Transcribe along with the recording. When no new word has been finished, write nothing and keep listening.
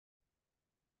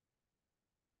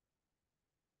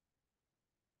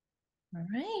All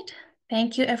right.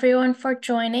 Thank you everyone for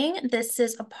joining. This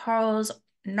is Aparo's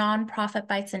Nonprofit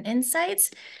Bites and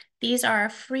Insights. These are a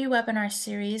free webinar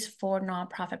series for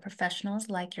nonprofit professionals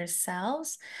like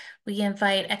yourselves. We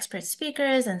invite expert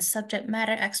speakers and subject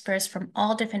matter experts from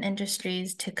all different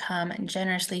industries to come and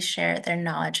generously share their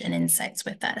knowledge and insights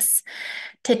with us.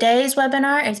 Today's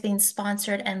webinar is being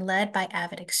sponsored and led by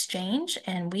Avid Exchange,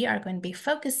 and we are going to be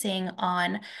focusing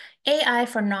on AI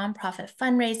for nonprofit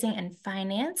fundraising and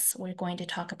finance. We're going to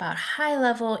talk about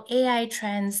high-level AI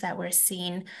trends that we're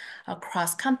seeing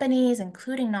across companies,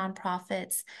 including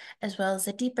nonprofits, as well as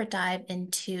a deeper dive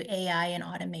into AI and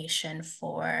automation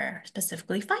for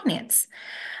specifically finance.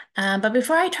 But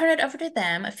before I turn it over to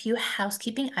them, a few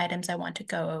housekeeping items I want to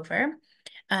go over.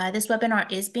 This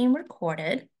webinar is being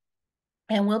recorded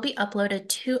and will be uploaded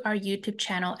to our YouTube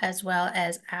channel as well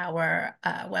as our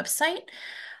website.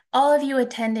 All of you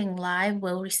attending live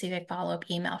will receive a follow-up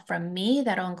email from me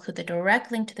that'll include the direct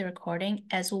link to the recording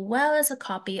as well as a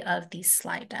copy of the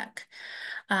slide deck.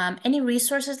 Any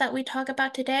resources that we talk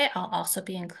about today, I'll also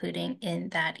be including in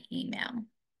that email.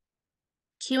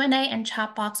 Q&A and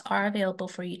chat box are available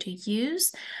for you to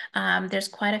use. There's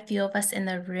quite a few of us in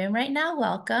the room right now.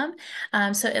 Welcome.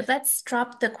 Let's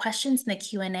drop the questions in the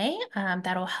Q&A.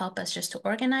 That'll help us just to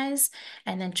organize.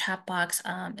 And then chat box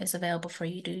is available for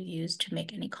you to use to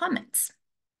make any comments.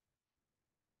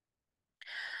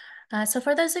 So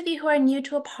for those of you who are new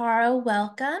to Aparo,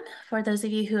 welcome. For those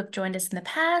of you who have joined us in the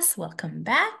past, welcome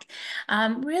back.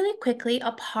 Really quickly,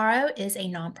 Aparo is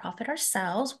a nonprofit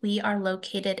ourselves. We are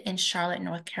located in Charlotte,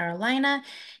 North Carolina.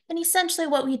 And essentially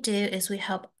what we do is we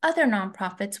help other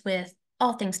nonprofits with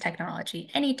all things technology,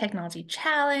 any technology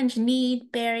challenge, need,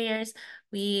 barriers.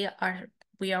 We are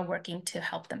working to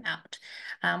help them out.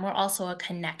 We're also a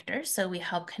connector, so we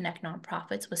help connect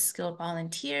nonprofits with skilled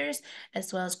volunteers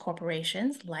as well as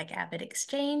corporations like Avid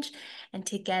Exchange. And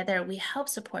together we help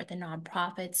support the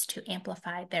nonprofits to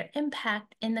amplify their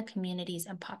impact in the communities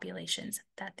and populations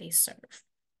that they serve.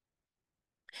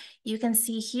 You can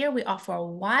see here we offer a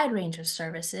wide range of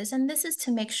services, and this is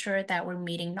to make sure that we're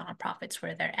meeting nonprofits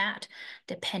where they're at,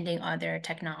 depending on their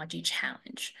technology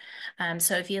challenge.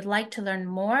 So if you'd like to learn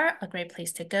more, a great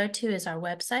place to go to is our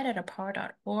website at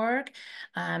aparo.org.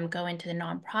 Go into the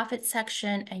nonprofit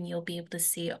section, and you'll be able to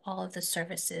see all of the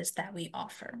services that we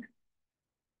offer.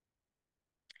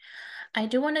 I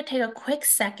do want to take a quick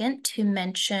second to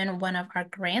mention one of our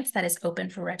grants that is open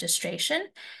for registration.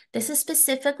 This is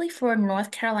specifically for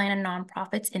North Carolina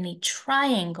nonprofits in the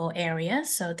Triangle area,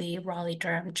 so the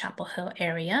Raleigh-Durham, Chapel Hill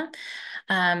area.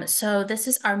 So this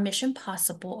is our Mission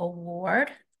Possible Award,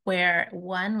 where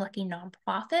one lucky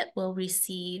nonprofit will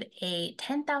receive a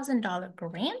 $10,000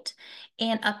 grant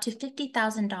and up to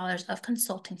 $50,000 of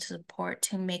consulting support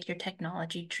to make your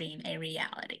technology dream a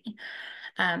reality.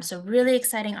 So really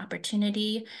exciting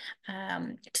opportunity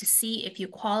to see if you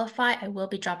qualify. I will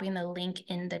be dropping the link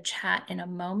in the chat in a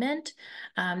moment.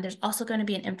 There's also going to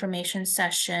be an information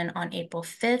session on April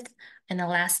 5th, and the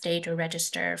last day to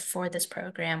register for this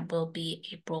program will be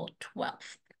April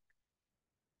 12th.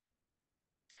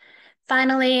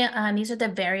 Finally, these are the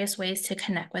various ways to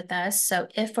connect with us. So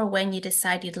if or when you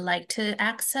decide you'd like to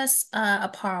access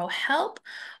Aparo Help,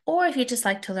 or if you'd just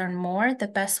like to learn more, the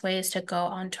best way is to go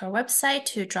onto our website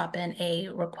to drop in a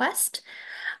request.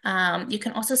 You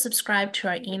can also subscribe to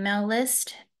our email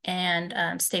list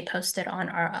and stay posted on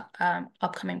our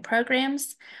upcoming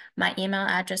programs. My email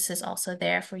address is also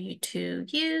there for you to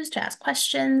use to ask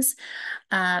questions.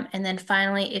 And then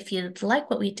finally, if you like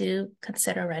what we do,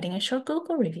 consider writing a short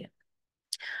Google review.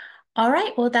 All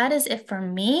right, well, that is it for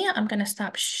me. I'm going to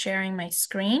stop sharing my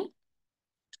screen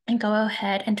and go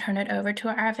ahead and turn it over to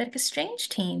our Avid Exchange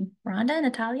team. Rhonda,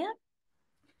 Natalia?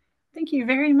 Thank you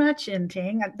very much,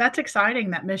 Inting. That's exciting,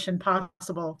 that Mission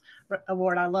Possible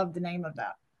Award. I love the name of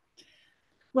that.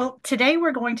 Well, today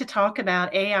we're going to talk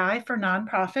about AI for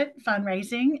nonprofit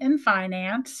fundraising and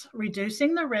finance,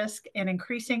 reducing the risk and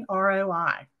increasing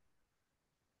ROI.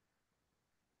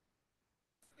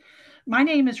 My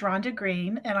name is Rhonda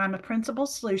Green, and I'm a Principal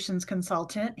Solutions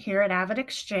Consultant here at Avid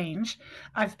Exchange.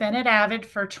 I've been at Avid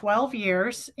for 12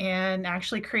 years and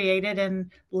actually created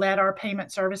and led our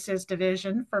payment services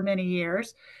division for many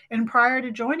years. And prior to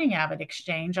joining Avid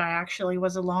Exchange, I actually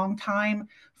was a longtime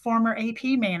former AP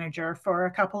manager for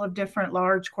a couple of different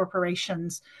large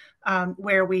corporations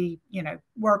where we,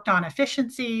 worked on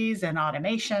efficiencies and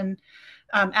automation.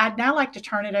 I'd now like to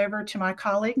turn it over to my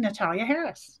colleague, Natalia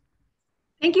Harris.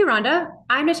 Thank you, Rhonda.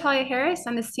 I'm Natalia Harris.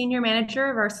 I'm the Senior Manager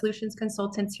of our Solutions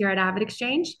Consultants here at Avid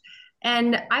Exchange.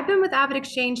 And I've been with Avid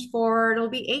Exchange it'll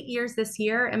be 8 years this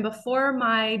year. And before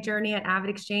my journey at Avid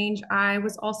Exchange, I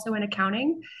was also in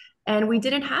accounting. And we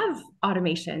didn't have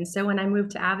automation. So when I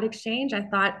moved to Avid Exchange, I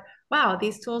thought, wow,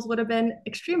 these tools would have been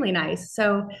extremely nice.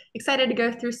 So excited to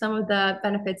go through some of the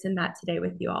benefits in that today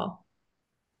with you all.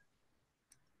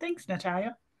 Thanks,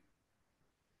 Natalia.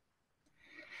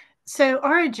 So,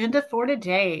 our agenda for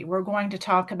today, we're going to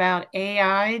talk about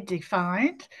AI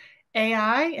defined,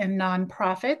 AI in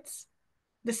nonprofits,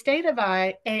 the state of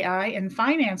AI in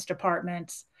finance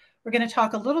departments. We're going to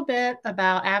talk a little bit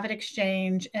about Avid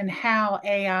Exchange and how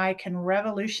AI can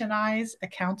revolutionize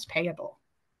accounts payable.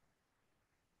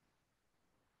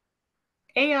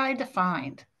 AI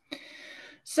defined.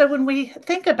 So when we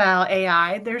think about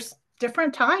AI, there's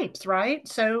different types, right?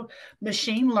 So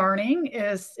machine learning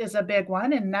is a big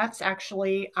one, and that's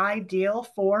actually ideal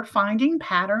for finding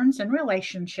patterns and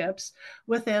relationships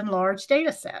within large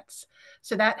data sets.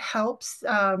 So that helps,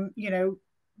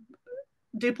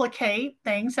 duplicate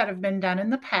things that have been done in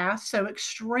the past. So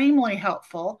extremely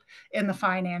helpful in the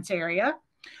finance area.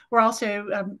 We're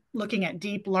also looking at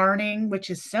deep learning, which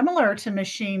is similar to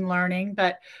machine learning,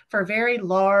 but for very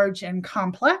large and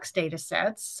complex data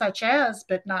sets, such as,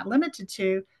 but not limited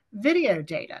to, video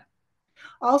data.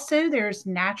 Also, there's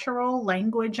natural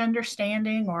language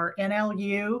understanding, or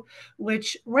NLU,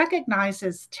 which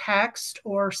recognizes text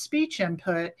or speech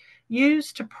input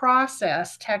used to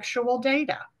process textual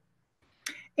data,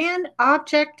 and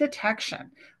object detection,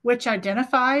 which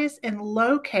identifies and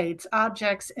locates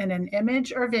objects in an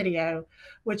image or video,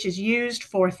 which is used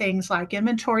for things like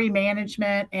inventory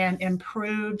management and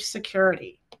improved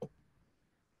security.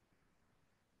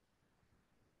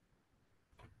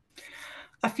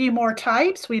 A few more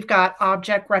types. We've got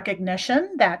object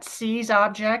recognition that sees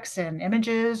objects in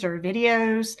images or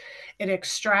videos. It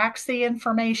extracts the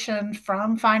information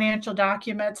from financial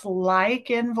documents like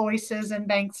invoices and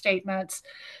bank statements.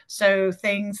 So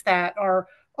things that are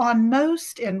on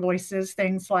most invoices,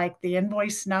 things like the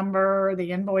invoice number,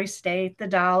 the invoice date, the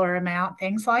dollar amount,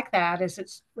 things like that as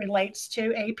it relates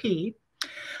to AP.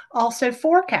 Also,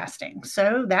 forecasting.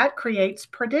 So that creates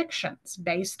predictions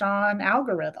based on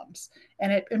algorithms,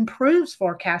 and it improves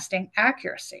forecasting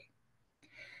accuracy.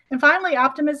 And finally,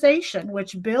 optimization,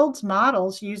 which builds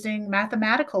models using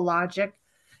mathematical logic,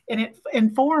 and it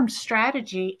informs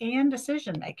strategy and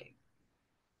decision making.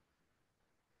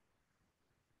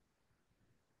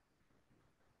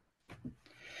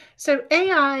 So,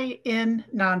 AI in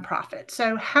nonprofits.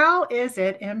 So, how is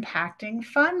it impacting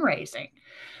fundraising?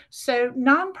 So,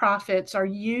 nonprofits are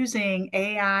using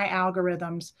AI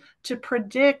algorithms to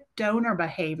predict donor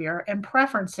behavior and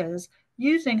preferences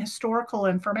using historical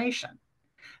information.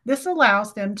 This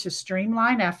allows them to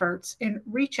streamline efforts and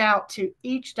reach out to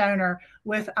each donor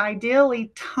with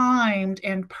ideally timed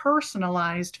and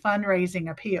personalized fundraising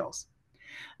appeals.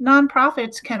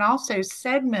 Nonprofits can also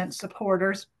segment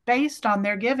supporters based on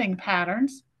their giving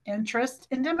patterns, interests,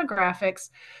 and demographics,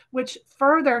 which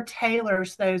further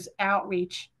tailors those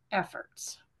outreach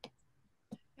efforts.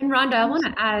 And Rhonda, I want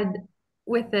to add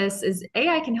with this is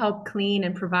AI can help clean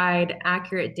and provide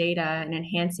accurate data and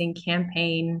enhancing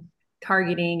campaign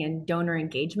targeting and donor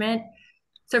engagement.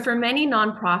 So for many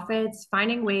nonprofits,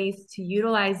 finding ways to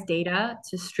utilize data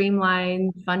to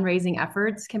streamline fundraising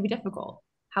efforts can be difficult.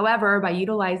 However, by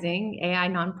utilizing AI,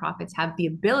 nonprofits have the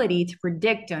ability to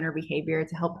predict donor behavior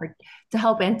to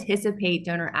help anticipate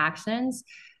donor actions,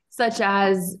 such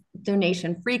as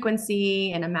donation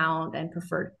frequency and amount and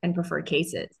preferred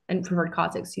cases and preferred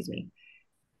causes, excuse me.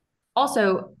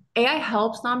 Also, AI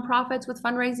helps nonprofits with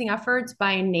fundraising efforts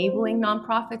by enabling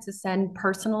nonprofits to send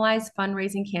personalized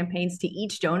fundraising campaigns to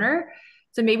each donor.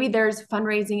 So maybe there's a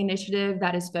fundraising initiative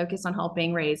that is focused on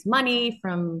helping raise money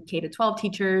from K to 12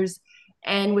 teachers.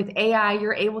 And with AI,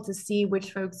 you're able to see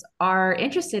which folks are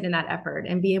interested in that effort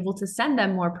and be able to send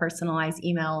them more personalized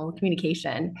email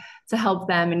communication to help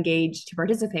them engage to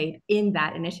participate in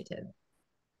that initiative.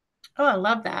 Oh, I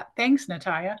love that. Thanks,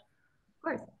 Natalia. Of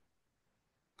course.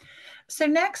 So,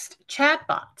 next,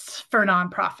 chatbots for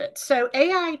nonprofits. So,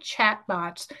 AI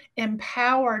chatbots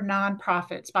empower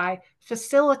nonprofits by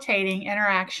facilitating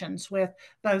interactions with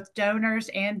both donors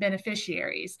and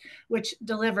beneficiaries, which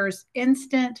delivers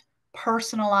instant,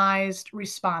 personalized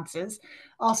responses,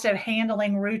 also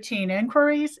handling routine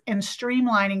inquiries and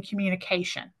streamlining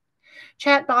communication.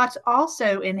 Chatbots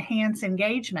also enhance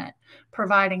engagement,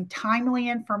 providing timely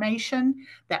information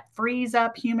that frees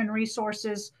up human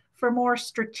resources for more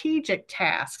strategic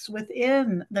tasks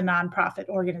within the nonprofit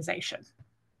organization.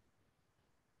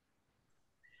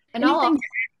 And Anything?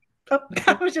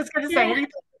 I was just going to say yeah.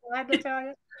 anything to add,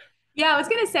 Natalia? Yeah, I was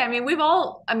gonna say, I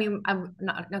mean, I'm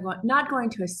not going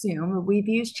to assume we've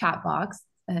used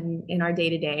in our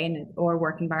day-to-day and or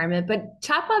work environment. But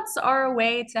chatbots are a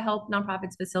way to help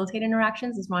nonprofits facilitate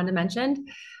interactions, as Rhonda mentioned,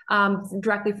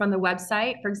 directly from the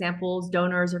website, for example,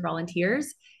 donors or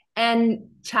volunteers. And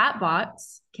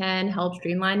chatbots can help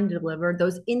streamline and deliver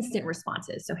those instant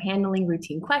responses. So handling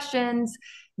routine questions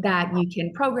that you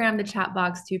can program the chat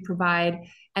box to provide,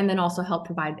 and then also help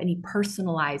provide any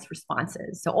personalized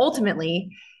responses. So ultimately,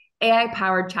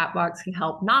 AI-powered chatbots can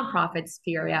help nonprofits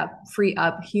free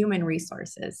up human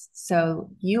resources.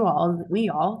 So we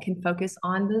all can focus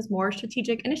on those more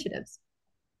strategic initiatives.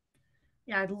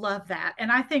 Yeah, I love that.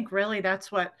 And I think really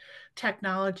that's what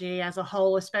technology as a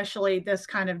whole, especially this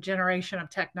kind of generation of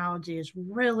technology, is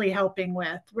really helping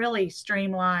with, really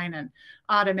streamline and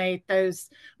automate those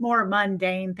more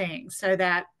mundane things so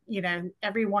that,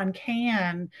 everyone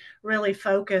can really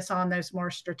focus on those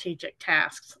more strategic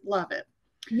tasks. Love it.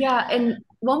 Yeah, and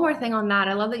one more thing on that.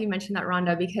 I love that you mentioned that,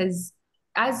 Rhonda, because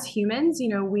as humans,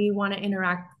 we want to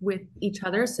interact with each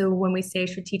other. So when we say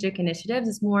strategic initiatives,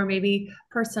 it's more maybe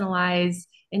personalized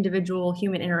individual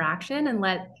human interaction and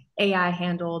let AI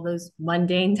handle those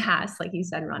mundane tasks, like you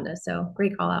said, Rhonda. So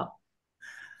great call out.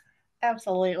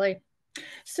 Absolutely.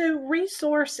 So,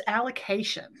 resource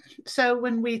allocation. So,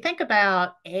 when we think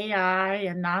about AI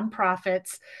and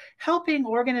nonprofits, helping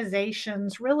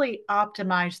organizations really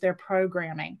optimize their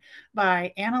programming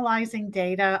by analyzing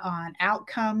data on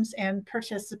outcomes and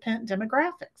participant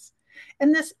demographics.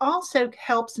 And this also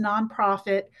helps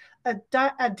nonprofit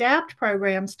adapt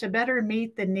programs to better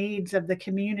meet the needs of the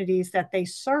communities that they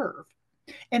serve.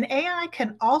 And AI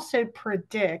can also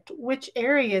predict which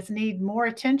areas need more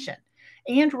attention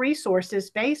and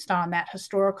resources based on that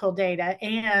historical data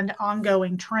and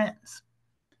ongoing trends.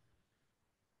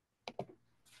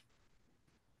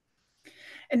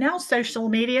 And now social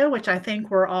media, which I think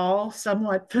we're all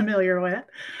somewhat familiar with,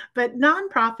 but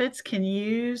nonprofits can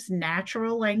use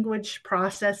natural language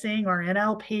processing or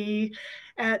NLP,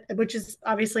 which is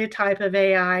obviously a type of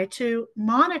AI, to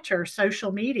monitor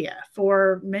social media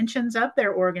for mentions of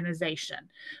their organization,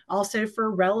 also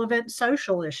for relevant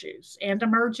social issues and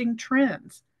emerging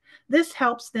trends. This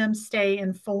helps them stay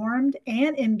informed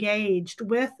and engaged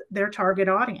with their target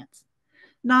audience.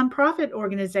 Nonprofit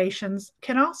organizations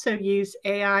can also use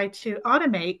AI to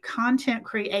automate content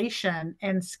creation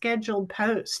and scheduled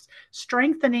posts,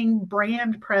 strengthening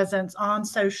brand presence on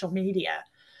social media.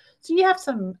 So, you have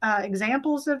some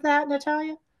examples of that,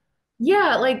 Natalia?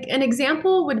 Yeah, like an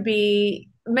example would be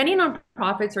many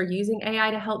nonprofits are using AI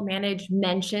to help manage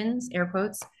mentions, air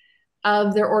quotes,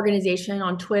 of their organization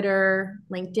on Twitter,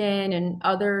 LinkedIn, and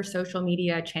other social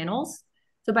media channels.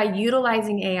 So by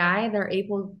utilizing AI, they're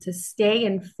able to stay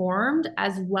informed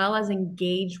as well as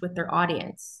engage with their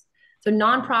audience. So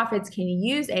nonprofits can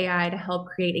use AI to help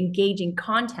create engaging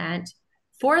content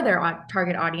for their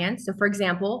target audience. So for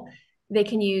example, they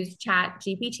can use Chat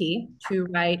GPT to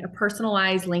write a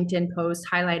personalized LinkedIn post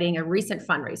highlighting a recent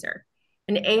fundraiser.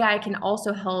 And AI can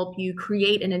also help you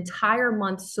create an entire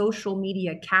month social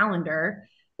media calendar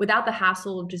without the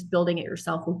hassle of just building it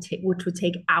yourself, which would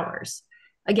take hours.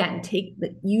 Again,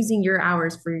 using your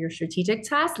hours for your strategic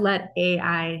tasks, let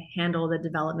AI handle the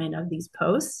development of these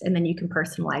posts, and then you can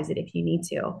personalize it if you need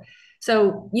to.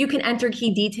 So you can enter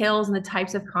key details and the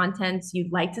types of contents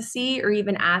you'd like to see, or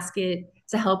even ask it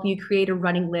to help you create a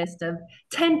running list of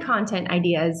 10 content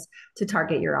ideas to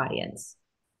target your audience.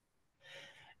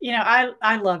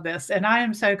 I love this, and I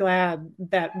am so glad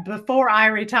that before I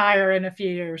retire in a few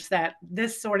years, that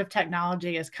this sort of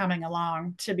technology is coming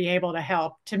along to be able to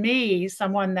help. To me,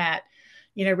 someone that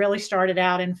really started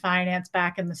out in finance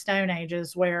back in the Stone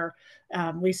Ages, where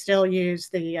we still use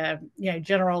the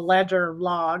general ledger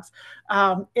logs.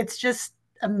 It's just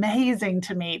amazing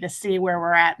to me to see where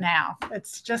we're at now.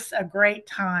 It's just a great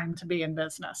time to be in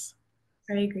business.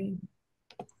 I agree.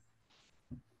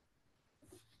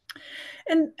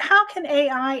 And how can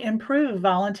AI improve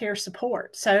volunteer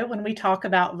support? So, when we talk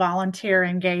about volunteer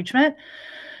engagement,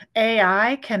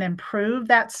 AI can improve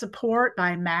that support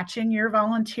by matching your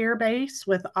volunteer base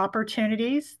with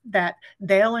opportunities that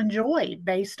they'll enjoy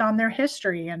based on their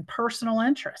history and personal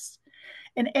interests.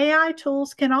 And AI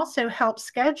tools can also help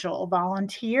schedule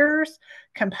volunteers,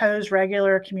 compose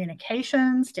regular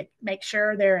communications to make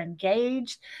sure they're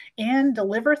engaged, and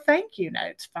deliver thank you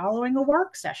notes following a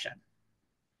work session.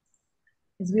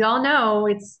 As we all know,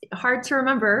 it's hard to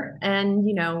remember, and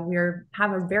we're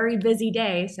have a very busy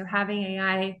day. So having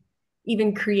AI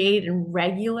even create in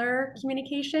regular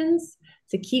communications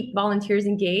to keep volunteers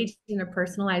engaged in a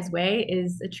personalized way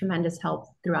is a tremendous help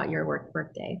throughout your work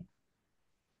day.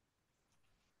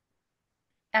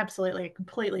 Absolutely, I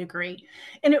completely agree.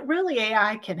 And it really,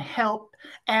 AI can help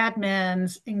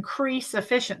admins increase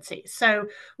efficiency. So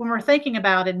when we're thinking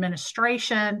about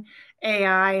administration,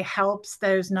 AI helps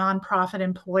those nonprofit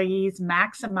employees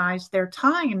maximize their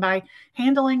time by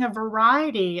handling a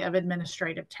variety of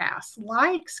administrative tasks,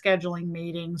 like scheduling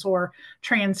meetings or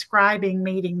transcribing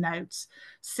meeting notes,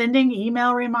 sending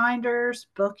email reminders,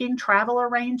 booking travel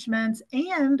arrangements,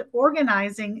 and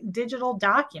organizing digital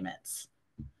documents.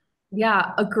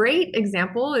 Yeah, a great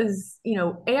example is,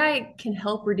 AI can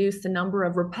help reduce the number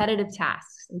of repetitive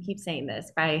tasks. We keep saying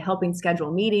this by helping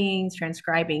schedule meetings,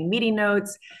 transcribing meeting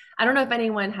notes. I don't know if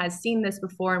anyone has seen this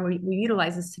before, and we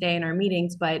utilize this today in our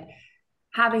meetings, but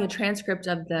having a transcript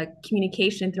of the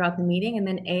communication throughout the meeting and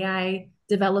then AI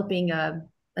developing a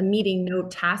meeting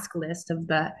note task list of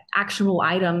the actual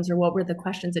items or what were the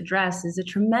questions addressed is a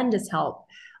tremendous help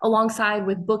alongside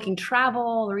with booking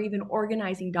travel or even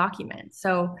organizing documents.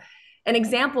 So an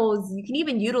example is you can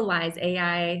even utilize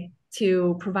AI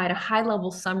to provide a high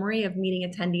level summary of meeting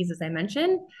attendees, as I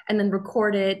mentioned, and then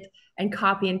record it and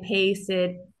copy and paste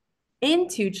it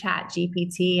into chat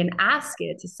gpt and ask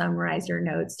it to summarize your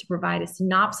notes to provide a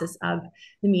synopsis of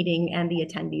the meeting and the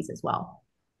attendees as well.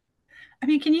 I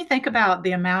mean, can you think about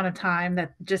the amount of time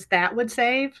that just that would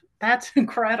save? That's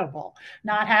incredible.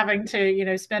 Not having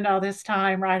to, spend all this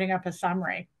time writing up a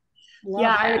summary. Yeah,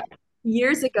 Love that.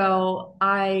 years ago,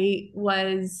 I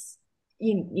was,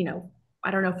 you know, I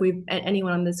don't know if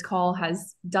anyone on this call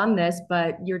has done this,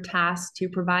 but you're tasked to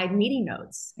provide meeting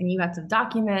notes and you have to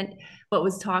document what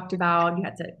was talked about. You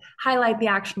had to highlight the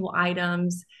actionable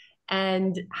items.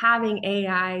 And having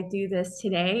AI do this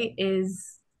today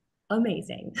is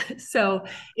amazing. So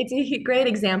it's a great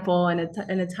example and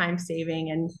a time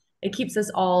saving, and it keeps us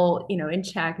all, in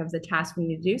check of the tasks we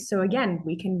need to do. So again,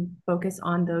 we can focus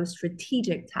on those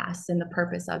strategic tasks and the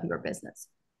purpose of your business.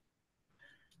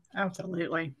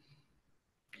 Absolutely.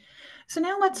 So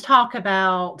now let's talk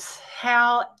about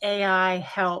how AI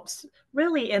helps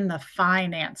really in the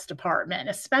finance department,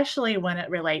 especially when it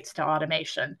relates to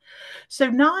automation. So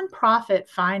nonprofit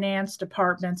finance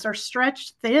departments are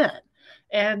stretched thin,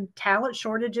 and talent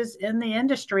shortages in the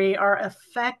industry are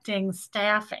affecting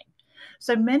staffing.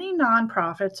 So many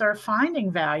nonprofits are finding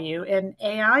value in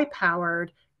AI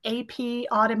powered AP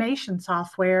automation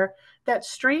software that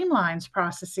streamlines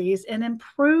processes and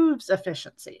improves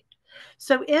efficiency.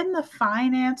 So, in the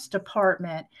finance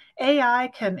department, AI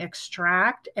can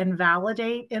extract and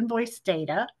validate invoice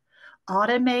data,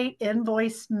 automate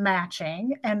invoice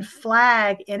matching, and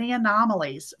flag any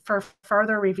anomalies for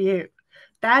further review.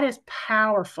 That is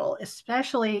powerful,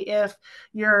 especially if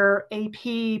your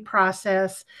AP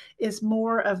process is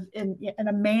more of in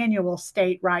a manual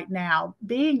state right now.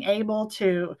 Being able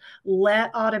to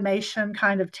let automation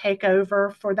kind of take over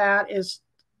for that is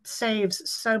saves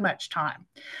so much time.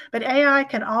 But AI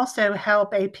can also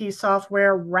help AP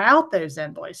software route those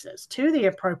invoices to the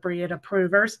appropriate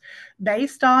approvers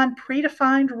based on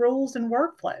predefined rules and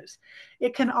workflows.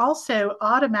 It can also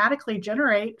automatically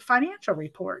generate financial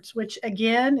reports, which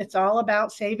again, it's all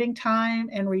about saving time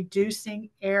and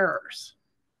reducing errors.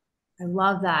 I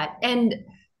love that. And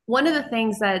one of the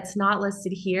things that's not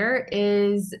listed here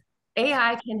is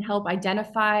AI can help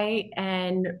identify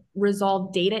and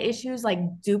resolve data issues like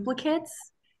duplicates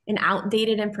and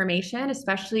outdated information,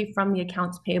 especially from the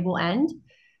accounts payable end.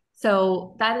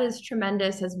 So that is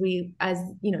tremendous as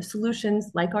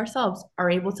solutions like ourselves are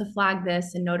able to flag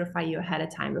this and notify you ahead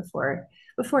of time before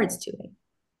it's too late.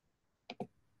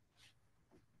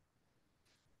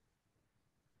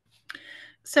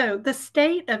 So, the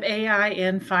state of AI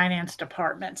in finance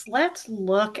departments, let's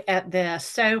look at this.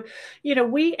 So,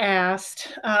 we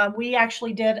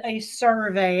actually did a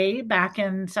survey back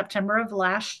in September of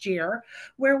last year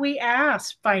where we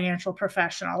asked financial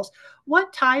professionals,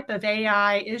 what type of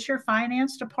AI is your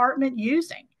finance department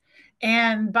using?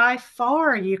 And by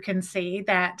far, you can see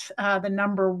that the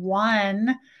number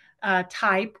one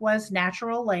type was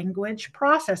natural language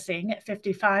processing at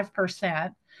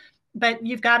 55%, but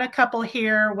you've got a couple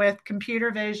here with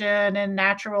computer vision and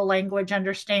natural language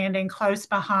understanding close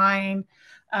behind.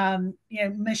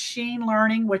 Machine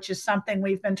learning, which is something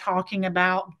we've been talking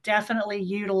about, definitely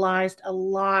utilized a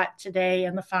lot today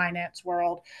in the finance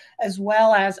world, as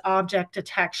well as object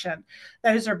detection.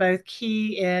 Those are both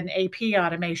key in AP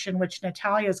automation, which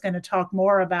Natalia is going to talk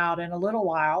more about in a little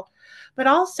while, but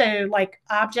also like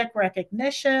object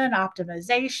recognition,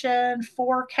 optimization,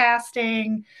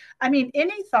 forecasting. I mean,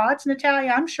 any thoughts,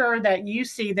 Natalia? I'm sure that you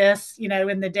see this,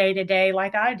 in the day to day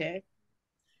like I do.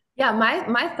 Yeah,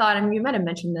 my thought, I mean, you might have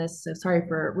mentioned this, so sorry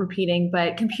for repeating,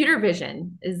 but computer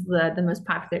vision is the most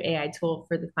popular AI tool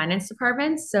for the finance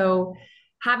department. So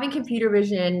having computer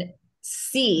vision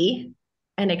see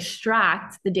and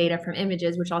extract the data from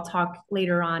images, which I'll talk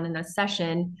later on in the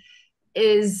session,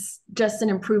 is just an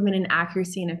improvement in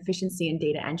accuracy and efficiency in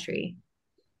data entry.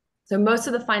 So most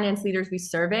of the finance leaders we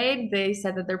surveyed, they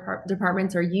said that their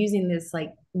departments are using this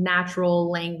like natural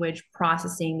language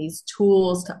processing, these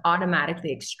tools to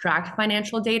automatically extract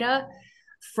financial data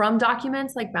from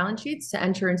documents like balance sheets to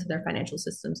enter into their financial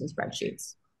systems and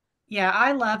spreadsheets. Yeah,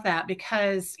 I love that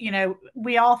because,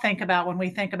 we all think about when we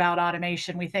think about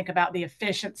automation, we think about the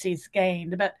efficiencies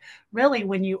gained. But really,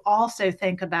 when you also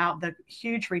think about the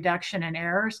huge reduction in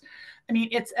errors, I mean,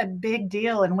 it's a big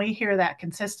deal. And we hear that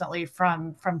consistently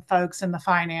from folks in the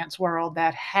finance world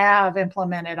that have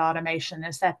implemented automation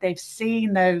is that they've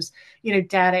seen those,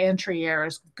 data entry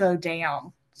errors go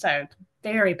down. So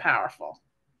very powerful.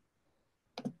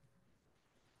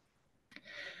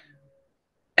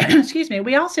 Excuse me,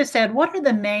 we also said, what are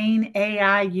the main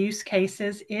AI use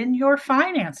cases in your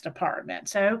finance department?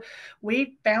 So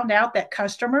we found out that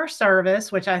customer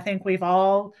service, which I think we've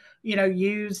all,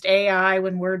 used AI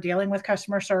when we're dealing with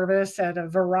customer service at a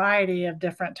variety of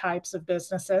different types of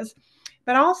businesses,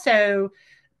 but also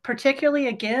particularly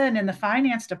again in the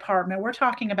finance department, we're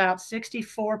talking about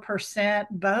 64%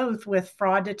 both with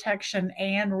fraud detection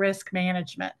and risk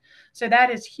management. So that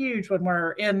is huge when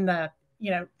we're in the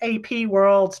AP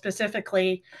world,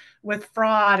 specifically with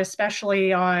fraud,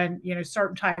 especially on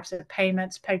certain types of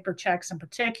payments, paper checks in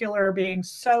particular being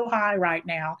so high right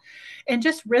now, and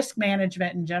just risk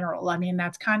management in general. I mean,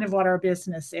 that's kind of what our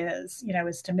business is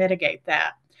to mitigate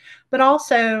that. But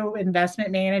also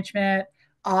investment management,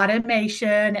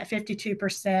 automation at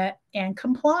 52%, and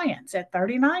compliance at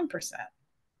 39%.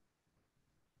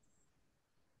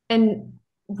 And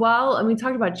and we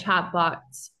talked about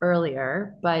chatbots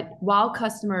earlier, but while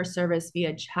customer service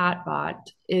via chatbot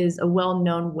is a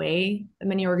well-known way that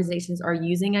many organizations are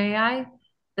using AI,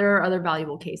 there are other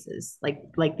valuable cases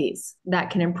like these that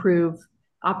can improve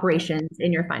operations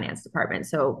in your finance department.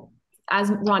 So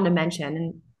as Rhonda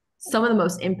mentioned, some of the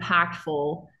most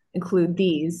impactful include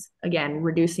these, again,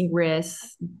 reducing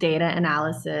risks, data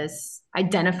analysis,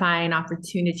 identifying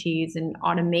opportunities, and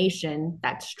automation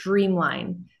that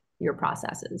streamline your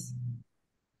processes.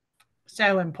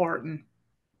 So important.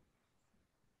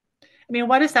 I mean,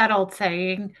 what is that old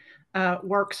saying?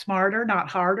 Work smarter, not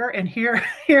harder. And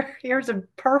here's a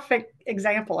perfect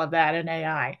example of that in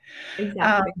AI.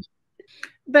 Exactly.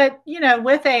 But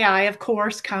with AI, of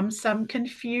course, comes some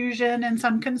confusion and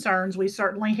some concerns. We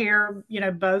certainly hear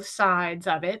both sides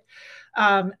of it.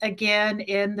 Again,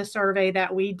 in the survey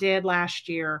that we did last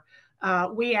year,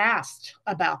 we asked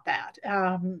about that,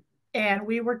 and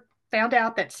we were found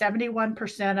out that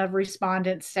 71% of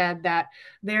respondents said that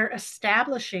they're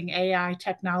establishing AI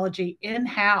technology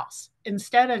in-house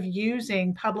instead of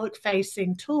using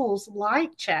public-facing tools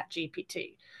like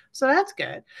ChatGPT. So that's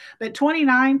good. But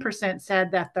 29%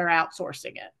 said that they're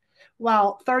outsourcing it,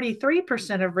 while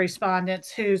 33% of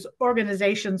respondents whose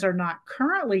organizations are not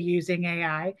currently using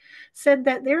AI said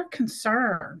that they're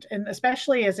concerned, and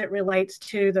especially as it relates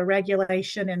to the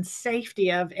regulation and safety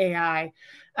of AI.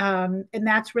 And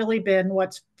that's really been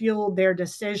what's fueled their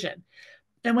decision.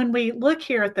 And when we look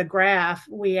here at the graph,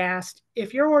 we asked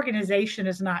if your organization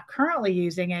is not currently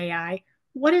using AI,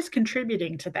 what is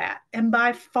contributing to that? And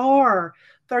by far,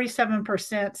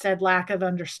 37% said lack of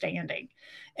understanding.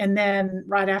 And then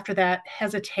right after that,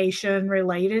 hesitation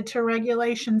related to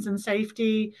regulations and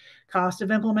safety, cost of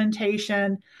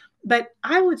implementation. But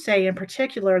I would say, in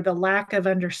particular, the lack of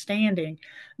understanding,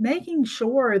 making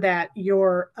sure that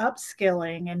you're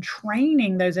upskilling and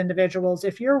training those individuals.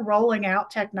 If you're rolling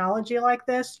out technology like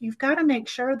this, you've got to make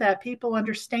sure that people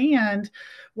understand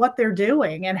what they're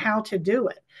doing and how to do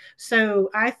it. So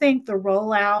I think the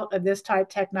rollout of this type of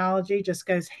technology just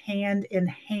goes hand in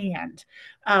hand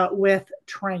with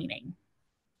training.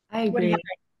 I What do you agree.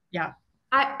 think? Yeah.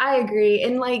 I agree.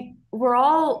 And like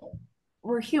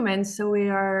we're humans, so we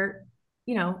are,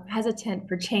 hesitant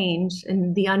for change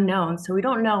and the unknown. So we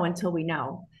don't know until we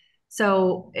know.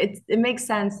 So it makes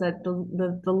sense that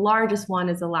the largest one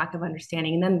is the lack of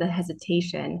understanding and then the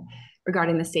hesitation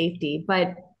regarding the safety.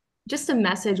 But just a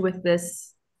message with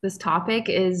this topic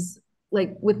is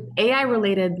like with AI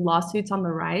related lawsuits on the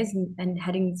rise and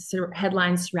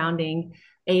headlines surrounding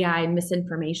AI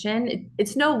misinformation,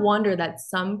 it's no wonder that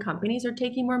some companies are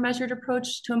taking more measured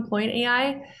approach to employing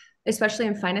AI, especially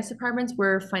in finance departments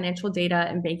where financial data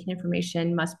and banking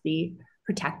information must be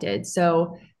protected.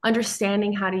 So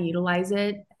understanding how to utilize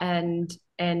it and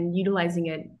utilizing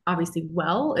it obviously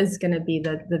well is going to be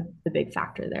the big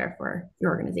factor there for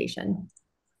your organization.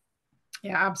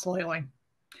 Yeah, absolutely.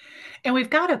 And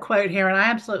we've got a quote here, and I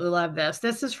absolutely love this.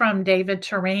 This is from David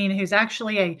Tureen, who's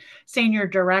actually a senior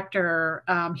director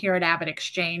here at Avid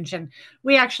Exchange. And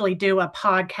we actually do a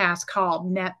podcast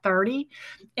called Net 30.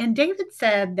 And David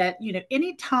said that,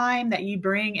 anytime that you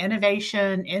bring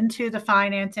innovation into the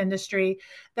finance industry,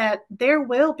 that there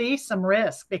will be some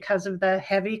risk because of the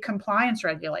heavy compliance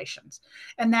regulations,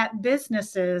 and that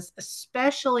businesses,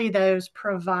 especially those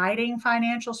providing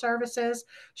financial services,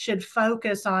 should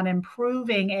focus on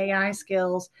improving AI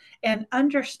skills and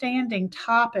understanding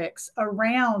topics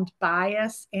around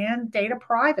bias and data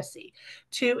privacy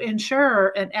to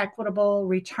ensure an equitable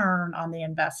return on the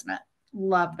investment.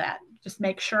 Love that. Just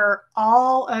make sure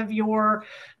all of your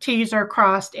T's are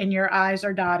crossed and your I's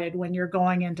are dotted when you're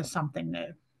going into something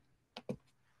new.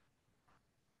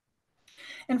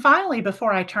 And finally,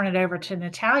 before I turn it over to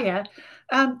Natalia,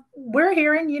 we're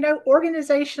hearing,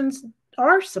 organizations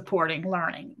are supporting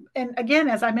learning. And again,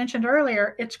 as I mentioned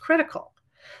earlier, it's critical.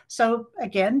 So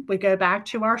again, we go back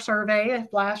to our survey of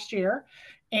last year,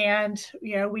 and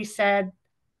we said,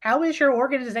 how is your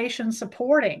organization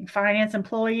supporting finance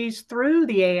employees through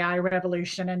the AI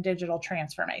revolution and digital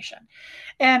transformation?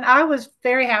 And I was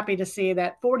very happy to see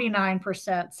that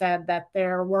 49% said that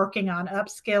they're working on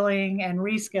upskilling and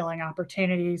reskilling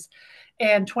opportunities,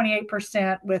 and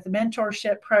 28% with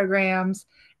mentorship programs.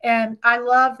 And I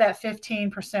love that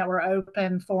 15% were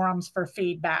open forums for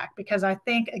feedback, because I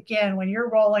think, again, when you're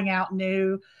rolling out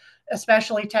new,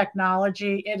 especially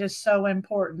technology, it is so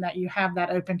important that you have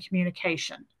that open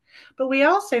communication. But we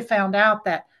also found out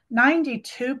that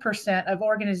 92% of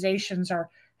organizations are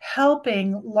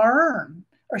helping learn,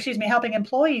 or excuse me, helping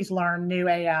employees learn new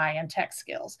AI and tech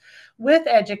skills with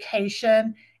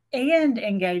education and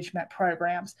engagement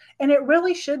programs. And it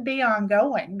really should be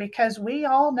ongoing, because we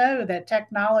all know that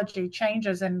technology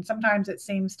changes, and sometimes it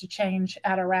seems to change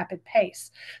at a rapid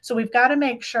pace. So we've got to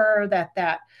make sure that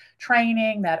that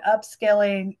training, that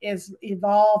upskilling is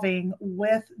evolving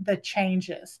with the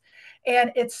changes.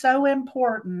 And it's so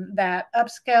important that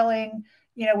upskilling,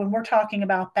 when we're talking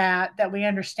about that, that we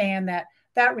understand that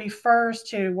that refers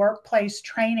to workplace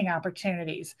training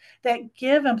opportunities that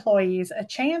give employees a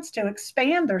chance to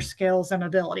expand their skills and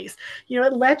abilities.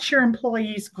 It lets your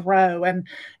employees grow. And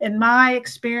in my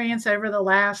experience over the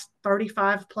last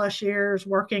 35 plus years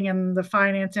working in the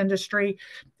finance industry,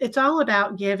 it's all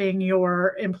about giving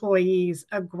your employees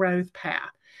a growth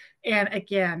path. And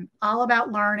again, all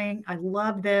about learning. I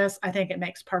love this. I think it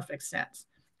makes perfect sense.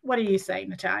 What do you say,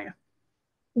 Natalia?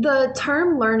 The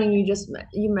term learning you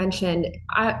mentioned,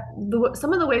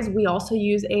 some of the ways we also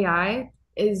use AI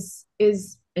is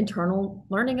internal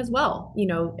learning as well.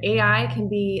 AI can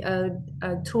be a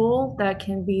tool that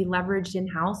can be leveraged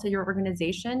in-house at your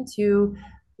organization to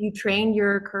you train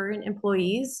your current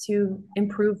employees to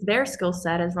improve their skill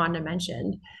set, as Rhonda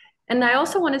mentioned. And I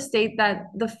also want to state that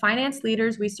the finance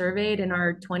leaders we surveyed in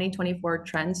our 2024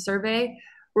 trends survey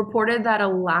reported that a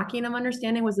lacking of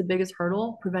understanding was the biggest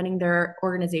hurdle preventing their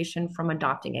organization from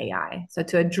adopting AI. So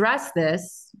to address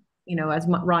this, as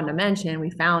Rhonda mentioned, we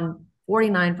found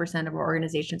 49% of our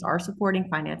organizations are supporting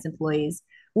finance employees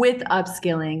with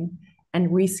upskilling and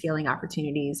reskilling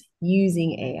opportunities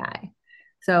using AI.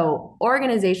 So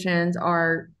organizations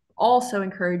are also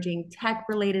encouraging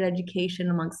tech-related education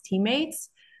amongst teammates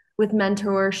with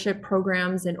mentorship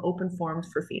programs and open forums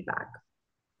for feedback.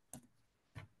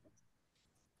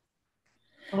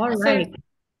 All right. So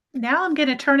now I'm going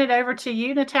to turn it over to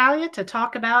you, Natalia, to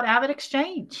talk about Avid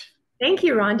Exchange. Thank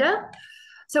you, Rhonda.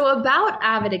 So about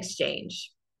Avid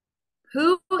Exchange,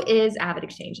 who is Avid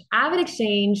Exchange? Avid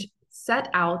Exchange set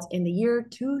out in the year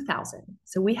 2000.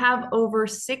 So we have over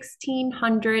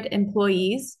 1,600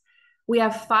 employees. We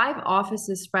have 5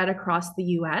 offices spread across the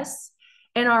US.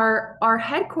 And our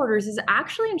headquarters is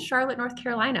actually in Charlotte, North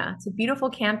Carolina. It's a beautiful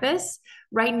campus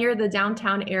right near the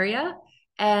downtown area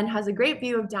and has a great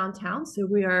view of downtown. So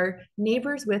we are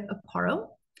neighbors with Aparo.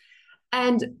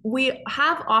 And we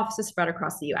have offices spread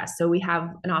across the US. So we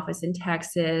have an office in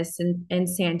Texas and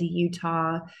Sandy,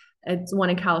 Utah. It's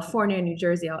one in California, New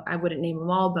Jersey. I wouldn't name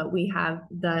them all, but we have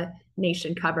the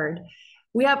nation covered.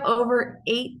 We have over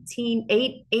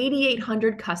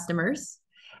 8,800 customers,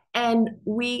 and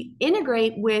we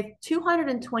integrate with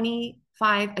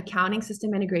 225 accounting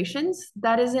system integrations.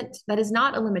 That is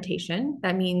not a limitation.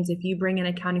 That means if you bring an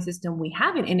accounting system we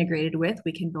haven't integrated with,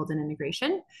 we can build an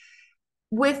integration.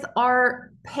 With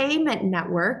our payment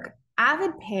network,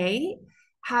 AvidPay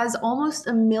has almost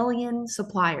 1 million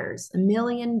suppliers, 1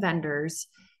 million vendors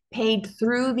paid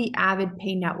through the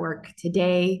AvidPay network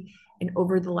today and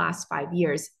over the last 5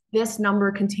 years. This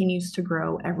number continues to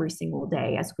grow every single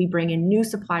day as we bring in new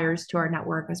suppliers to our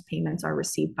network as payments are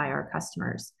received by our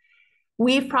customers.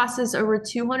 We've processed over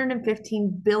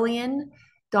 $215 billion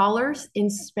in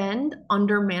spend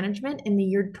under management in the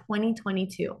year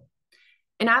 2022.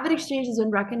 And AvidXchange has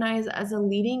been recognized as a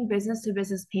leading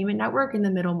business-to-business payment network in the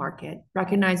middle market,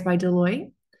 recognized by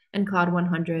Deloitte and Cloud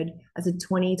 100 as a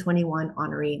 2021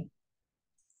 honoree.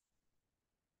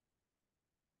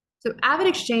 So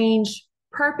AvidXchange,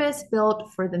 purpose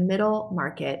built for the middle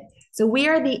market. So we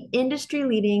are the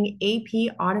industry-leading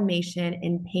AP automation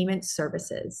and payment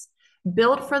services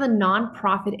built for the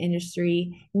nonprofit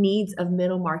industry needs of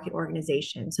middle market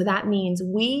organizations. So that means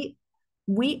we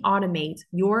automate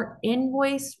your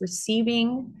invoice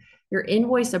receiving, your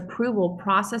invoice approval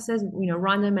processes.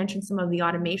 Rhonda mentioned some of the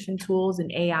automation tools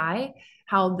and AI,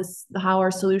 how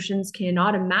our solutions can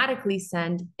automatically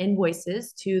send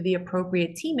invoices to the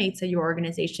appropriate teammates at your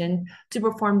organization to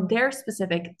perform their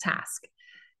specific task,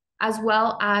 as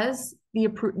well as the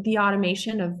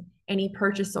automation of any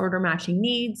purchase order matching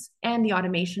needs and the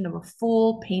automation of a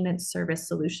full payment service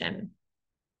solution.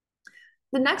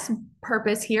 The next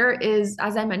purpose here is,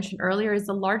 as I mentioned earlier, is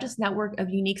the largest network of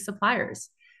unique suppliers.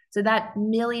 So that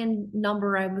million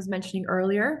number I was mentioning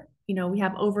earlier, we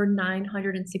have over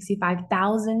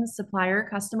 965,000 supplier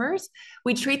customers.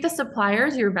 We treat the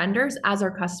suppliers, your vendors, as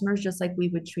our customers, just like we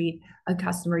would treat a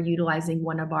customer utilizing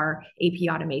one of our AP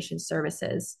automation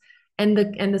services. And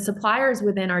the suppliers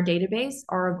within our database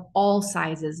are of all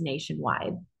sizes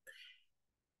nationwide.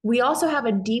 We also have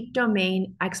a deep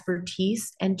domain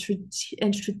expertise and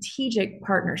strategic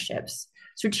partnerships.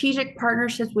 Strategic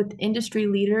partnerships with industry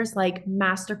leaders like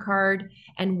MasterCard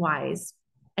and Wise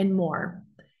and more.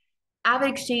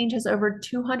 AvidXchange has over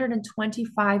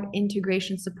 225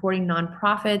 integrations supporting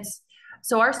nonprofits.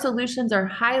 So our solutions are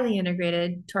highly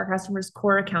integrated to our customers'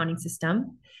 core accounting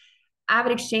system.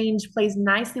 AvidXchange plays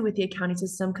nicely with the accounting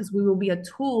system because we will be a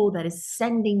tool that is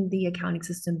sending the accounting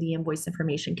system the invoice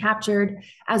information captured,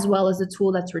 as well as a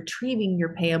tool that's retrieving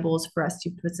your payables for us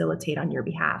to facilitate on your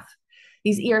behalf.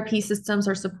 These ERP systems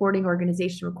are supporting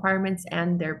organization requirements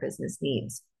and their business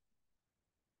needs.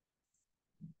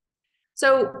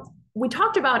 So we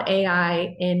talked about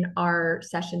AI in our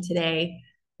session today.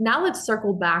 Now let's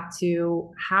circle back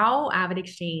to how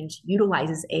AvidXchange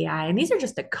utilizes AI. And these are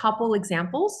just a couple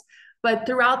examples, but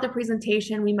throughout the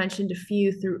presentation, we mentioned a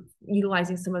few through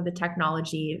utilizing some of the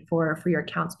technology for your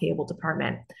accounts payable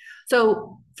department.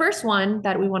 So first one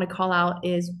that we want to call out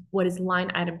is what is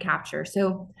line item capture.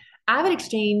 So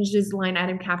AvidXchange's line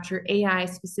item capture AI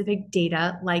specific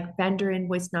data like vendor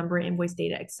invoice number, invoice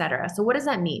data, etc. So what does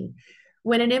that mean?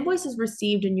 When an invoice is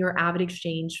received in your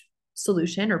AvidXchange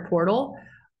solution or portal,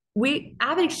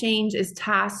 AvidXchange is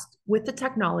tasked with the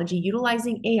technology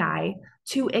utilizing AI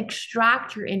to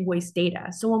extract your invoice data.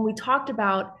 So when we talked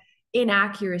about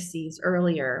inaccuracies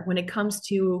earlier, when it comes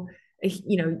to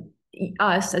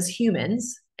us as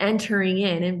humans entering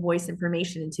in invoice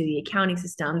information into the accounting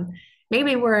system,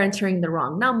 maybe we're entering the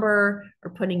wrong number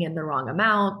or putting in the wrong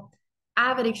amount.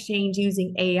 AvidXchange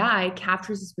using AI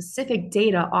captures a specific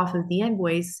data off of the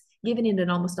invoice, giving it an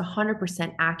almost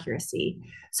 100% accuracy,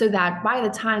 so that by the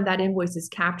time that invoice is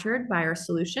captured by our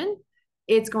solution,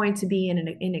 it's going to be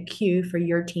in a queue for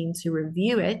your team to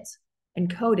review it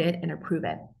and code it and approve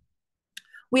it.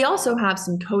 We also have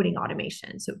some coding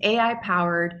automation, so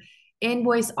AI-powered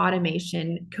invoice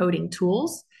automation coding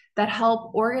tools that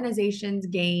help organizations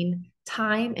gain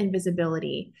time and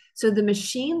visibility. So the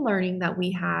machine learning that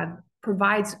we have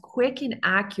provides quick and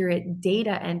accurate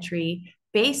data entry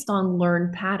based on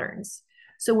learned patterns.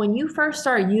 So when you first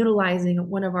start utilizing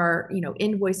one of our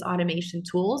invoice automation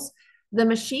tools, the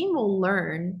machine will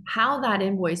learn how that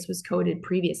invoice was coded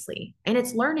previously. And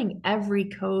it's learning every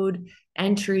code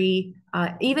entry,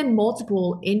 even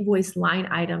multiple invoice line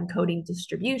item coding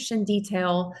distribution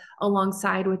detail,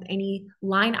 alongside with any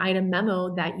line item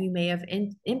memo that you may have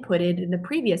inputted in the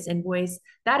previous invoice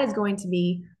that is going to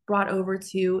be brought over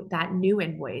to that new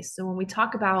invoice. So when we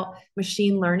talk about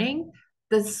machine learning,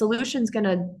 the solution's going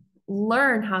to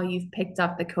learn how you've picked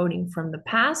up the coding from the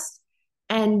past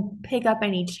and pick up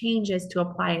any changes to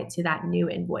apply it to that new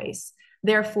invoice,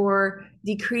 therefore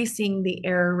decreasing the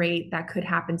error rate that could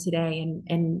happen today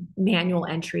in manual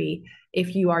entry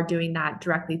if you are doing that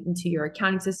directly into your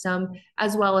accounting system,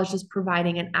 as well as just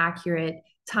providing an accurate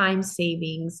time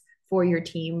savings for your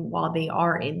team while they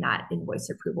are in that invoice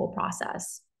approval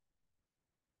process.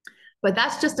 But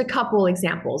that's just a couple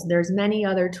examples. There's many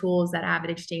other tools that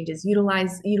AvidXchange is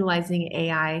utilizing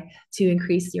AI to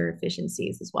increase your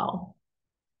efficiencies as well.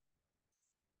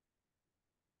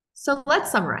 So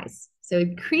let's summarize. So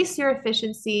increase your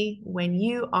efficiency when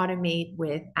you automate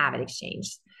with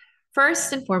AvidXchange.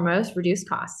 First and foremost, reduce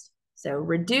cost. So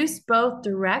reduce both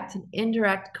direct and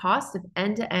indirect costs of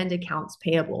end-to-end accounts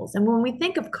payables. And when we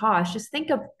think of cost, just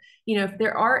think of, if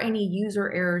there are any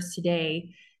user errors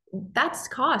today, that's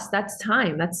cost, that's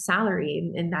time, that's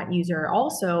salary in that user.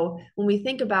 Also, when we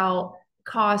think about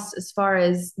costs as far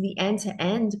as the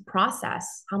end-to-end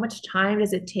process, how much time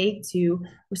does it take to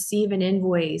receive an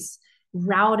invoice,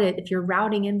 route it? If you're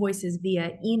routing invoices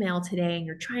via email today and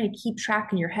you're trying to keep track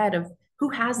in your head of who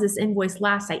has this invoice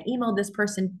last, I emailed this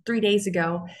person 3 days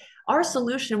ago. Our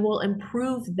solution will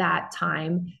improve that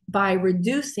time by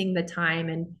reducing the time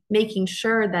and making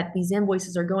sure that these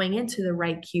invoices are going into the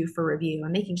right queue for review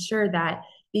and making sure that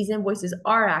these invoices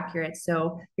are accurate,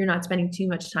 so you're not spending too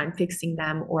much time fixing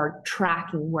them or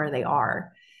tracking where they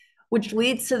are. Which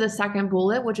leads to the second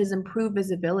bullet, which is improve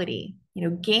visibility.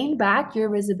 Gain back your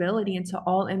visibility into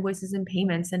all invoices and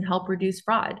payments and help reduce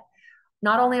fraud.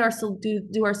 Not only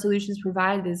do our solutions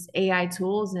provide these AI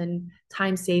tools and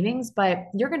time savings, but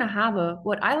you're going to have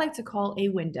what I like to call a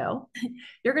window.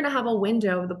 You're going to have a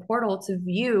window of the portal to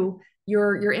view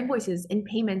your invoices and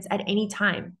payments at any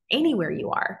time, anywhere you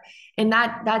are. And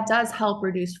that does help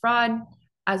reduce fraud,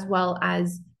 as well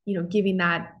as giving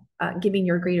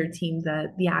your greater team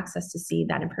the access to see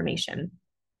that information.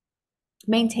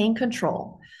 Maintain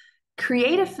control.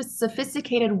 Create a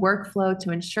sophisticated workflow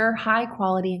to ensure high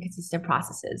quality and consistent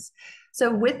processes.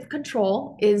 So with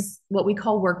control is what we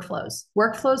call workflows.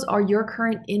 Workflows are your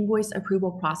current invoice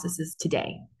approval processes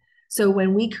today. So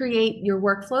when we create your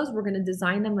workflows, we're going to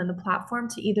design them on the platform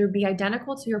to either be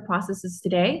identical to your processes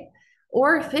today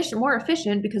or more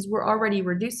efficient, because we're already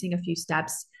reducing a few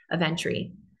steps of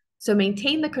entry. So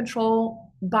maintain the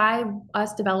control by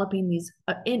us developing these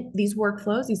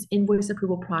workflows, these invoice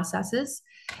approval processes,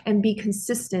 and be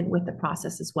consistent with the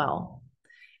process as well.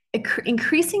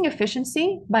 Increasing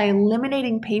efficiency by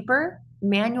eliminating paper,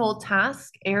 manual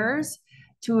task errors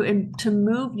to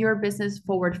move your business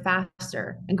forward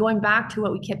faster. And going back to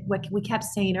what we kept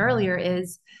saying earlier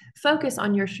is focus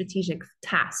on your strategic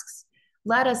tasks.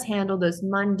 Let us handle those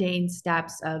mundane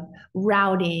steps of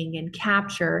routing and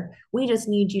capture. We just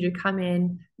need you to come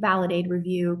in, validate,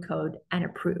 review, code, and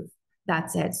approve.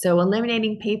 That's it. So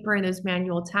eliminating paper and those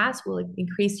manual tasks will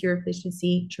increase your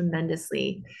efficiency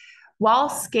tremendously, while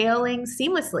scaling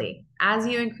seamlessly. As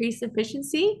you increase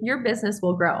efficiency, your business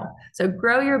will grow. So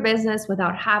grow your business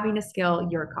without having to scale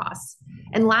your costs.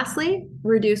 And lastly,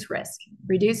 reduce risk.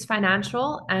 Reduce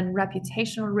financial and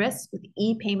reputational risk with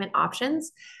e-payment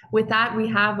options. With that, we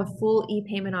have a full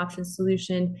e-payment option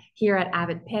solution here at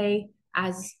AvidPay,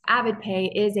 as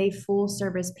AvidPay is a full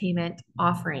service payment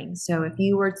offering. So if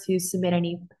you were to submit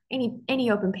any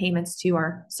open payments to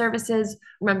our services,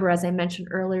 remember, as I mentioned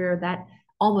earlier, that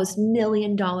almost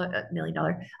million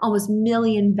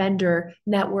vendor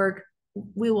network,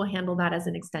 we will handle that as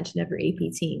an extension of your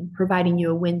AP team, providing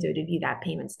you a window to view that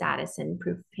payment status and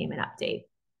proof of payment update.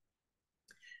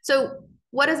 So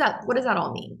what does that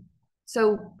all mean?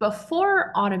 So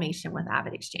before automation with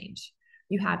AvidXchange,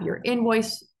 you have your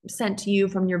invoice sent to you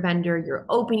from your vendor, you're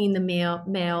opening the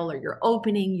mail or you're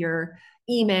opening your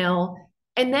email,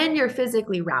 and then you're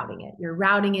physically routing it. You're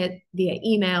routing it via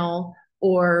email,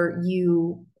 or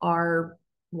you are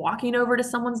walking over to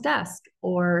someone's desk,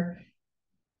 or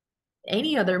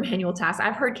any other manual task.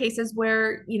 I've heard cases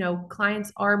where,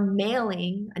 clients are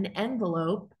mailing an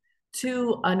envelope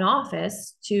to an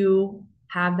office to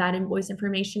have that invoice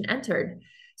information entered.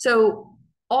 So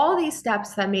all these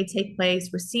steps that may take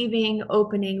place: receiving,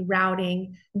 opening,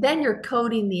 routing, then you're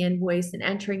coding the invoice and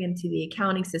entering into the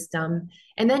accounting system,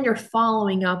 and then you're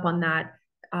following up on that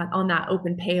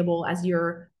open payable as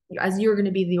you're going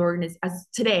to be as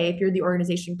today, if you're the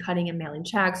organization cutting and mailing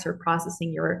checks or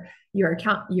processing your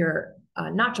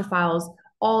NACHA files.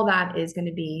 All that is going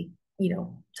to be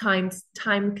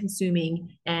time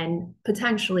consuming and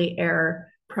potentially error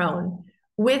prone.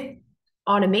 With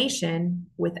automation,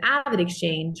 with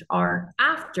AvidXchange, our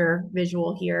after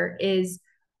visual here is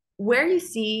where you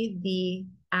see the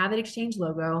AvidXchange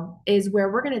logo is where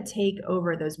we're going to take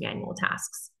over those manual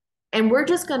tasks. And we're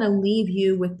just going to leave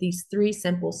you with these 3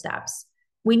 simple steps.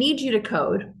 We need you to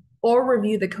code or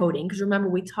review the coding, because remember,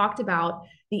 we talked about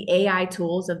the AI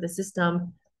tools of the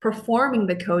system performing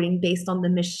the coding based on the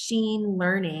machine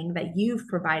learning that you've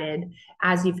provided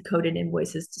as you've coded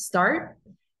invoices to start.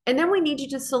 And then we need you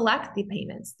to select the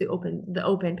payments, the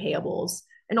open payables.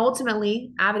 And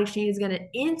ultimately, AvidXchange is going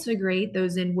to integrate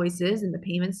those invoices and the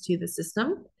payments to the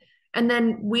system. And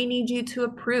then we need you to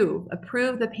approve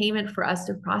the payment for us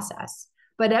to process.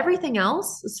 But everything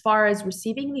else, as far as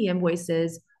receiving the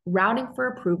invoices, routing for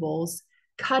approvals,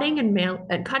 cutting and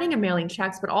mailing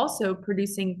checks, but also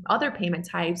producing other payment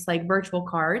types like virtual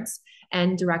cards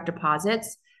and direct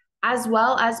deposits, as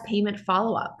well as payment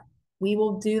follow-up. We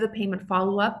will do the payment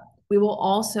follow-up. We will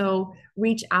also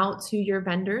reach out to your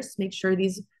vendors to make sure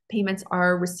these payments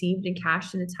are received and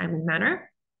cashed in a timely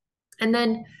manner. And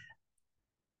then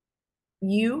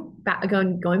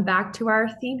going back to our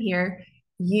theme here,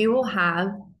 you will have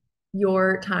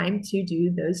your time to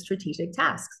do those strategic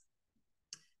tasks.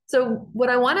 So what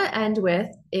I want to end with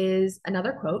is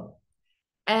another quote.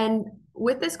 And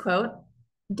with this quote,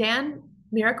 Dan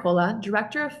Miracola,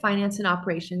 Director of Finance and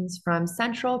Operations from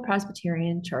Central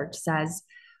Presbyterian Church, says,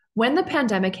 "When the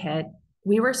pandemic hit,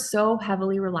 we were so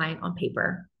heavily reliant on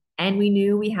paper, and we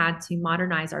knew we had to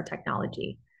modernize our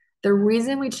technology. The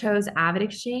reason we chose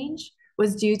AvidXchange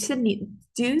was due to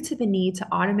the need to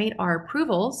automate our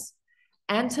approvals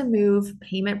and to move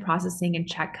payment processing and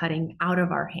check cutting out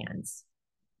of our hands."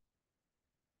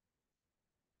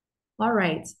 All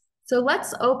right, so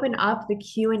let's open up the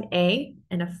Q&A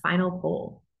and a final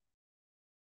poll.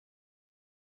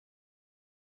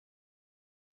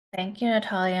 Thank you,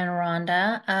 Natalia and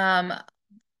Rhonda.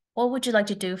 What would you like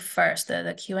to do first,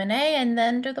 the Q&A and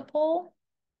then do the poll?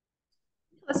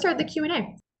 Let's start the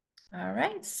Q&A. All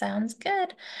right, sounds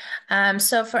good.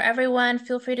 So for everyone,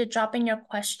 feel free to drop in your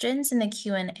questions in the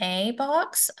Q&A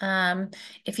box.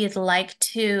 If you'd like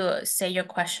to say your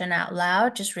question out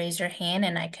loud, just raise your hand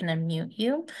and I can unmute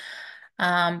you.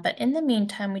 But in the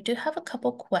meantime, we do have a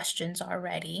couple questions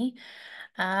already.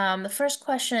 The first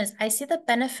question is, I see the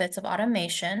benefits of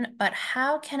automation, but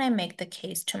how can I make the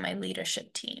case to my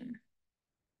leadership team?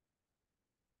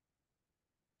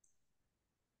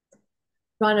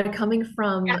 Rhonda, coming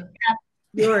from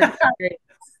your experience,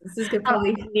 this is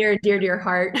probably near and dear to your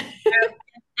heart.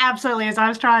 Absolutely. As I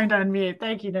was trying to unmute.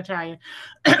 Thank you, Natalia.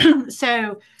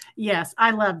 So yes, I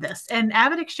love this. And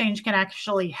AvidXchange can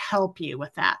actually help you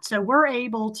with that. So we're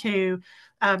able to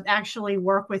actually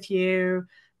work with you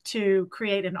to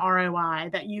create an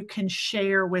ROI that you can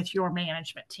share with your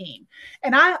management team.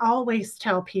 And I always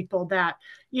tell people that,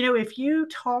 you know, if you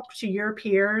talk to your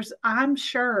peers, I'm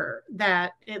sure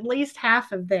that at least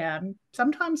half of them,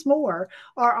 sometimes more,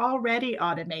 are already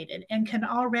automated and can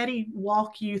already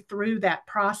walk you through that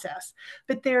process.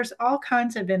 But there's all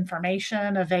kinds of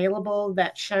information available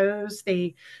that shows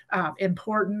the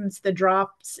importance, the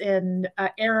drops in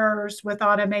errors with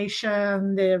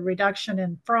automation, the reduction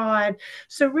in fraud.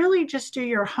 So really just do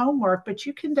your homework, but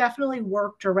you can definitely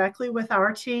work directly with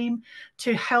our team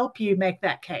to help you make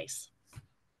that case.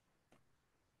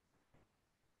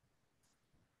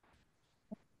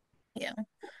 Yeah.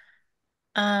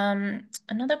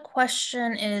 Another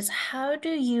question is, how do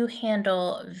you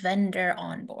handle vendor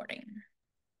onboarding?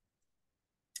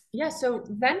 Yeah, so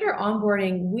vendor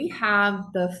onboarding, we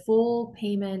have the full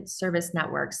payment service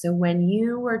network. So when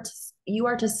you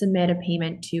are to submit a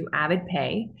payment to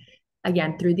AvidPay,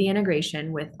 again through the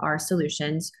integration with our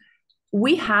solutions,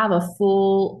 we have a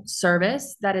full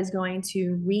service that is going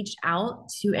to reach out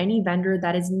to any vendor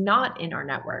that is not in our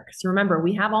network. So remember,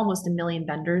 we have almost 1 million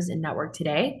vendors in network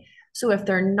today. So if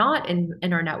they're not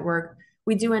in our network,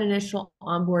 we do an initial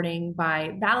onboarding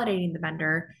by validating the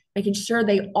vendor, making sure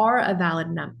they are a valid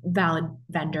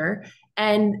vendor,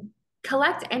 and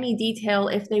collect any detail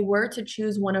if they were to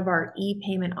choose one of our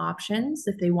e-payment options.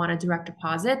 If they want a direct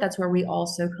deposit, that's where we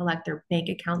also collect their bank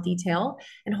account detail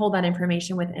and hold that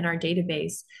information within our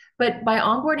database. But by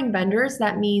onboarding vendors,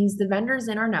 that means the vendors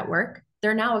in our network,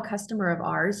 they're now a customer of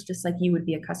ours, just like you would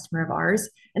be a customer of ours.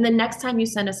 And the next time you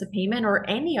send us a payment or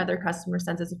any other customer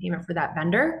sends us a payment for that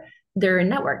vendor, they're in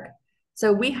network.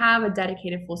 So we have a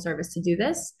dedicated full service to do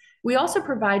this. We also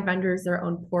provide vendors their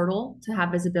own portal to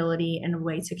have visibility and a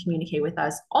way to communicate with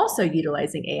us, also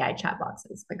utilizing AI chat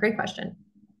boxes. But great question.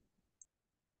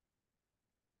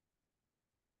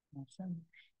 Awesome.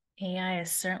 AI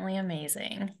is certainly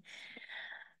amazing.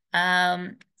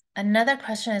 Another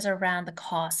question is around the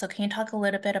cost. So can you talk a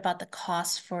little bit about the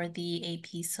cost for the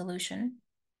AP solution?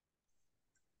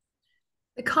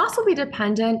 The cost will be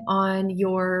dependent on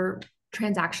your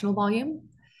transactional volume.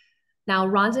 Now,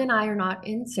 Rhonda and I are not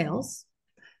in sales,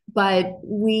 but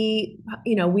we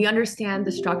understand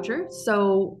the structure.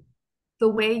 So the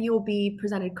way you'll be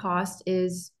presented cost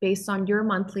is based on your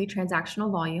monthly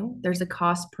transactional volume. There's a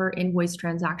cost per invoice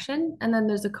transaction, and then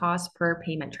there's a cost per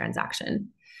payment transaction.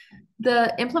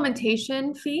 The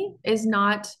implementation fee is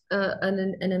not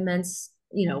an immense,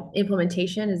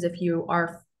 implementation, as if you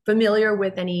are familiar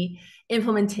with any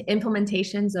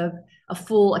implementations of a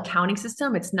full accounting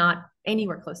system. It's not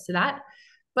anywhere close to that,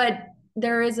 but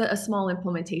there is a small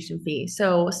implementation fee.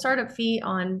 So a startup fee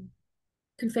on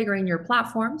configuring your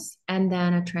platforms, and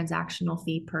then a transactional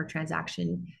fee per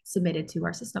transaction submitted to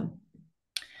our system.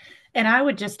 And I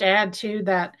would just add to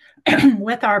that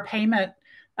with our payment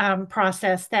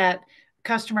process that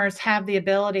customers have the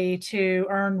ability to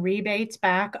earn rebates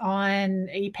back on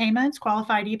e-payments,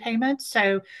 qualified e-payments.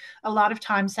 So a lot of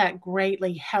times that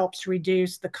greatly helps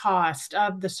reduce the cost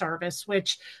of the service,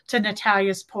 which to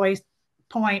Natalia's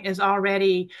point is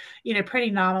already,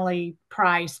 pretty nominally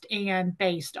priced and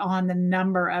based on the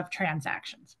number of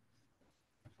transactions.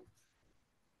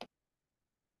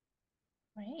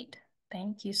 Great.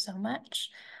 Thank you so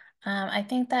much. I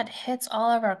think that hits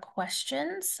all of our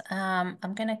questions. I'm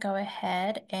going to go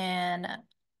ahead and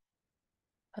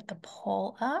put the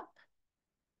poll up.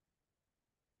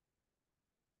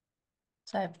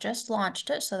 So I've just launched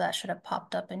it, so that should have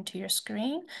popped up into your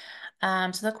screen.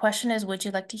 So the question is, would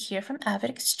you like to hear from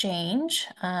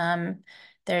AvidXchange?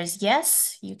 There's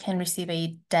yes, you can receive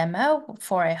a demo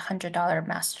for a $100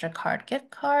 MasterCard gift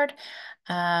card.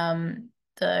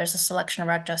 There's a selection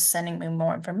about just sending me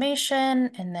more information,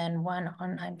 and then one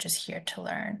on I'm just here to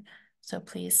learn. So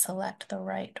please select the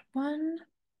right one.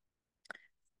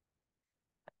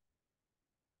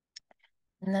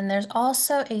 And then there's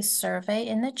also a survey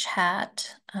in the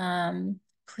chat.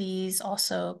 Please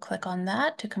also click on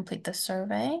that to complete the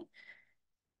survey.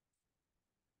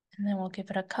 And then we'll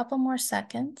give it a couple more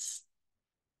seconds.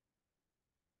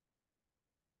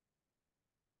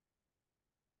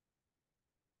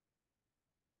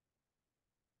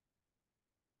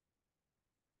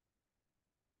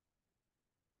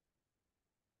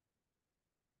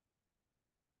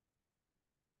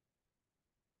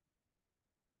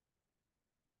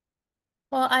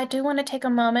 Well, I do want to take a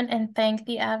moment and thank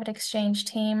the AvidXchange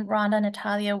team. Rhonda,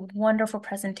 Natalia, wonderful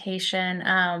presentation.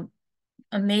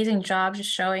 Amazing job just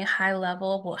showing high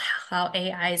level how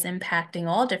AI is impacting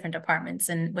all different departments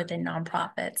and within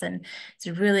nonprofits. And it's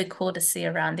really cool to see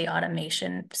around the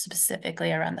automation,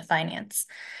 specifically around the finance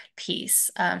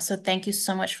piece. So thank you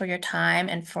so much for your time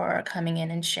and for coming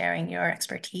in and sharing your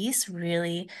expertise.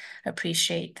 Really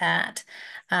appreciate that.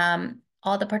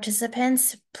 All the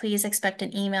participants, please expect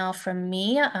an email from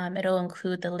me. It'll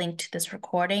include the link to this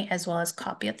recording as well as a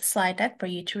copy of the slide deck for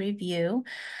you to review.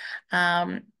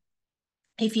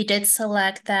 If you did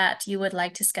select that you would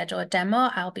like to schedule a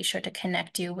demo, I'll be sure to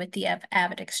connect you with the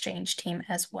AvidXchange team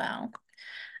as well.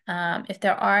 If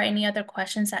there are any other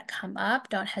questions that come up,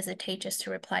 don't hesitate just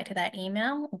to reply to that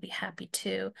email. We'll be happy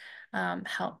to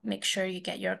help make sure you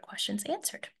get your questions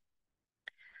answered.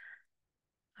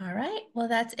 All right, well,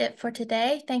 that's it for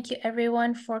today. Thank you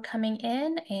everyone for coming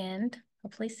in and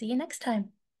hopefully see you next time.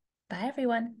 Bye,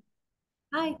 everyone.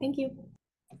 Hi, thank you.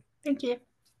 Thank you.